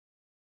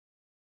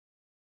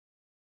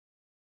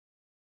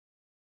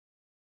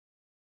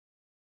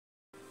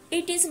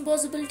It is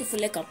impossible to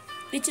fill a cup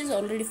which is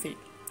already filled.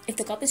 If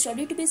the cup is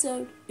ready to be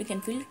served, we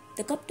can fill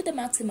the cup to the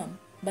maximum.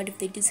 But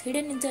if it is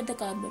hidden inside the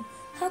cupboard,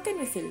 how can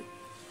we fill?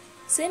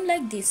 Same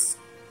like this.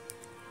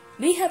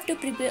 We have to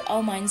prepare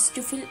our minds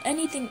to fill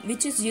anything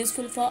which is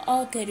useful for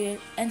our career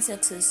and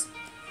success.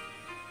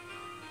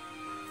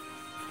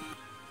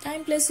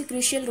 Time plays a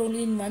crucial role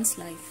in one's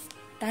life.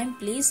 Time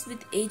plays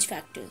with age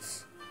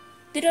factors.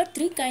 There are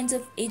 3 kinds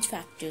of age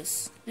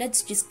factors.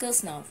 Let's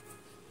discuss now.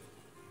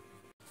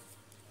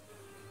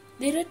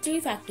 There are 3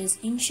 factors: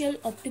 initial,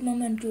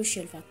 optimum and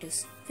crucial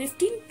factors.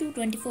 15 to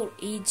 24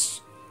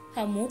 age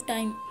have more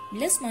time,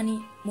 less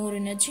money, more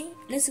energy,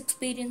 less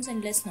experience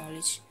and less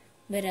knowledge.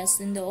 Whereas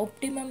in the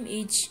optimum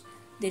age,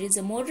 there is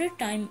a moderate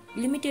time,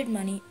 limited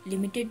money,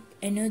 limited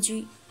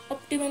energy,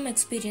 optimum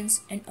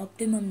experience and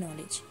optimum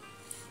knowledge.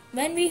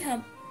 When we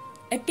have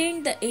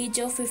attained the age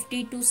of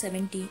 50 to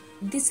 70,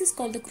 this is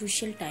called the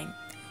crucial time,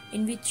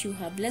 in which you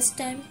have less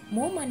time,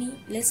 more money,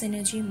 less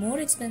energy, more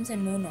expense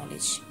and more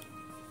knowledge.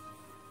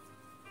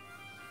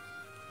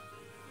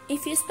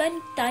 If you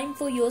spend time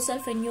for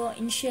yourself in your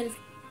initial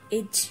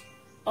age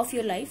of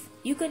your life,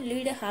 you can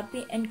lead a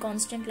happy and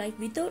constant life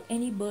without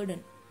any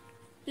burden.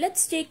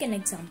 Let's take an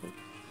example.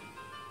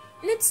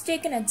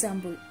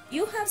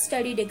 You have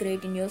studied a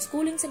grade in your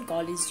schoolings and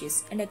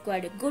colleges and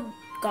acquired a good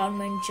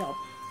government job.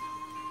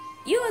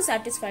 You are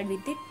satisfied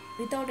with it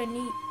without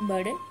any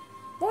burden.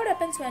 What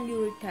happens when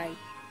you retire?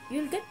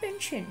 You will get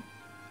pension.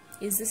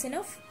 Is this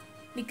enough?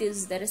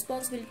 Because the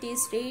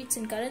responsibilities, rates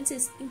and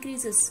currencies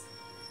increases.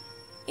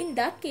 In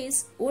that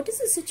case, what is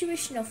the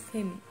situation of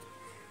him?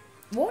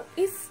 What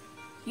if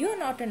you are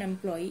not an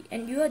employee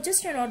and you are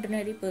just an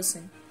ordinary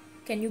person?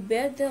 Can you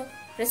bear the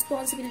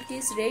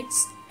responsibilities,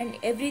 rates and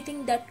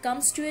everything that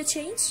comes to a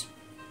change?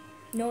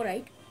 No,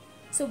 right?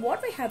 So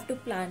what we have to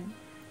plan?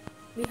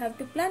 We have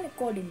to plan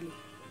accordingly.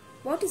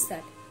 What is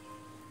that?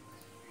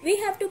 We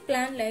have to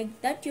plan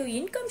like that your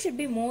income should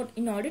be more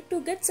in order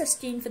to get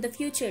sustained for the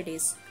future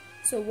days.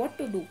 So what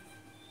to do?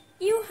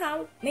 You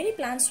have many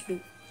plans to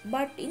do.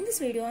 But in this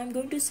video, I am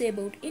going to say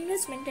about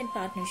investment and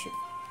partnership.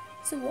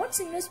 So what's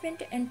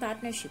investment and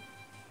partnership?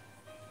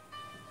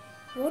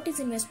 What is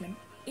investment?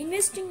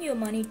 Investing your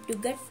money to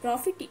get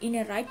profit in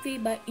a right way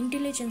by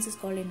intelligence is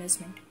called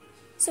investment.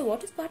 So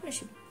what is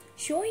partnership?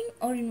 Showing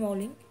or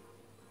involving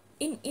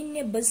in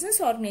a business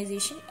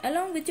organization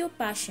along with your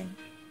passion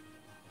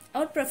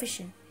or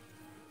profession.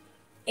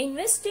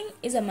 Investing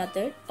is a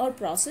method or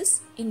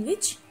process in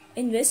which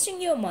investing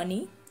your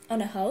money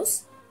on a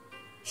house,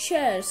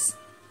 shares,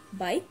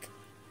 bike,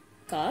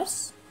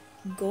 cars,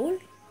 gold,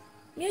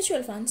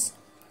 mutual funds,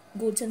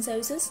 goods and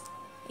services,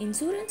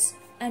 insurance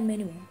and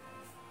many more.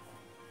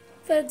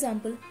 For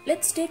example,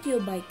 let's take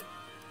your bike.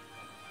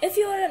 If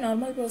you are a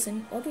normal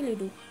person, what will you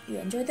do? You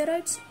enjoy the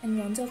rides and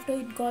once after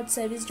it got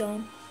serviced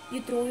down,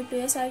 you throw it to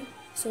your side.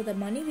 So the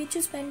money which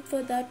you spent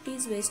for that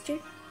is wasted.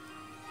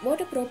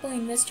 What a proper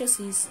investor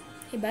sees.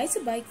 He buys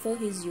a bike for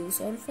his use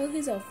or for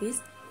his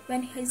office.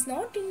 When he is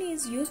not in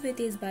his use with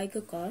his bike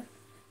or car,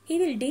 he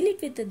will deal it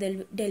with the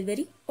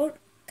delivery or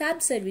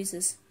cab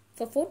services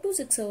for 4 to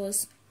 6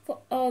 hours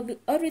or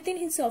within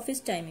his office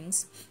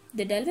timings.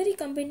 The delivery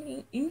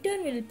company in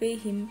turn will pay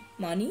him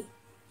money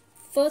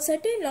for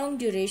certain long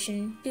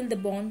duration till the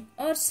bond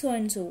or so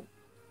and so.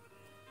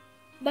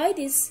 By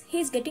this, he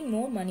is getting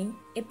more money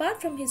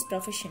apart from his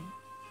profession.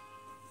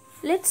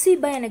 Let's see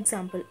by an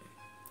example.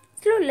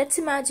 So let's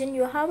imagine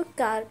you have a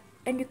car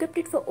and you kept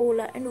it for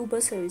Ola and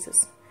Uber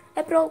services.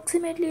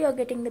 Approximately you are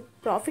getting the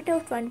profit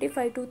of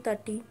 25 to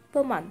 30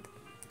 per month.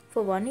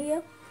 For 1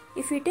 year,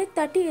 if we take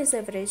 30 as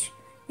average,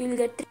 you will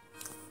get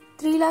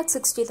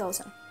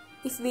 3,60,000.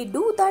 If we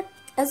do that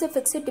as a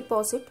fixed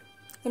deposit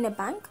in a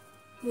bank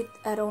with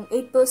around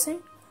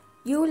 8%,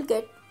 you will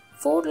get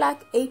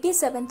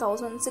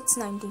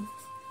 4,87,619.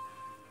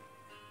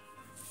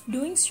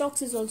 Doing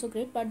stocks is also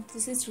great, but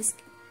this is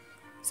risky.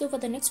 So for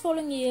the next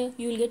following year,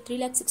 you will get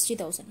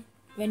 3,60,000.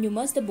 When you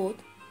merge the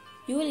both,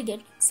 you will get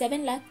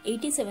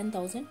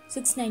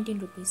 7,87,619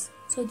 rupees.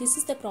 So this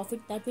is the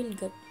profit that you will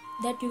get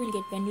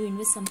when you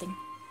invest something.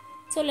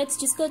 So let's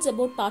discuss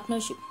about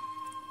partnership.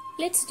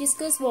 Let's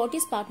discuss what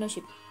is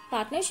partnership.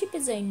 Partnership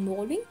is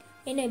involving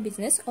in a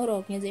business or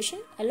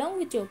organization along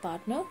with your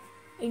partner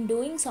in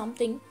doing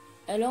something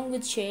along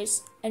with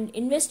shares and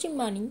investing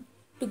money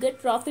to get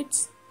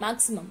profits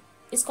maximum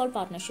is called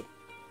partnership.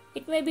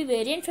 It may be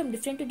variant from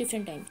different to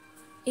different times.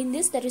 In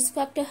this, the risk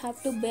factor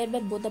have to bear by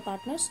both the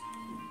partners.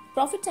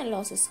 Profits and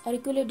losses are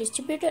equally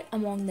distributed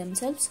among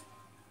themselves.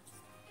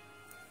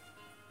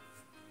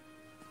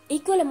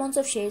 Equal amounts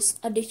of shares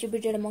are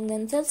distributed among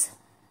themselves.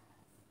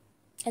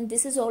 And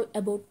this is all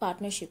about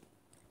partnership.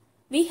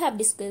 We have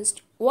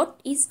discussed what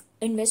is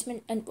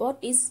investment and what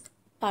is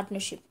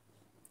partnership.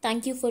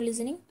 Thank you for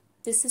listening.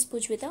 This is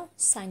Pujvita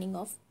signing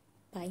off.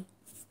 Bye.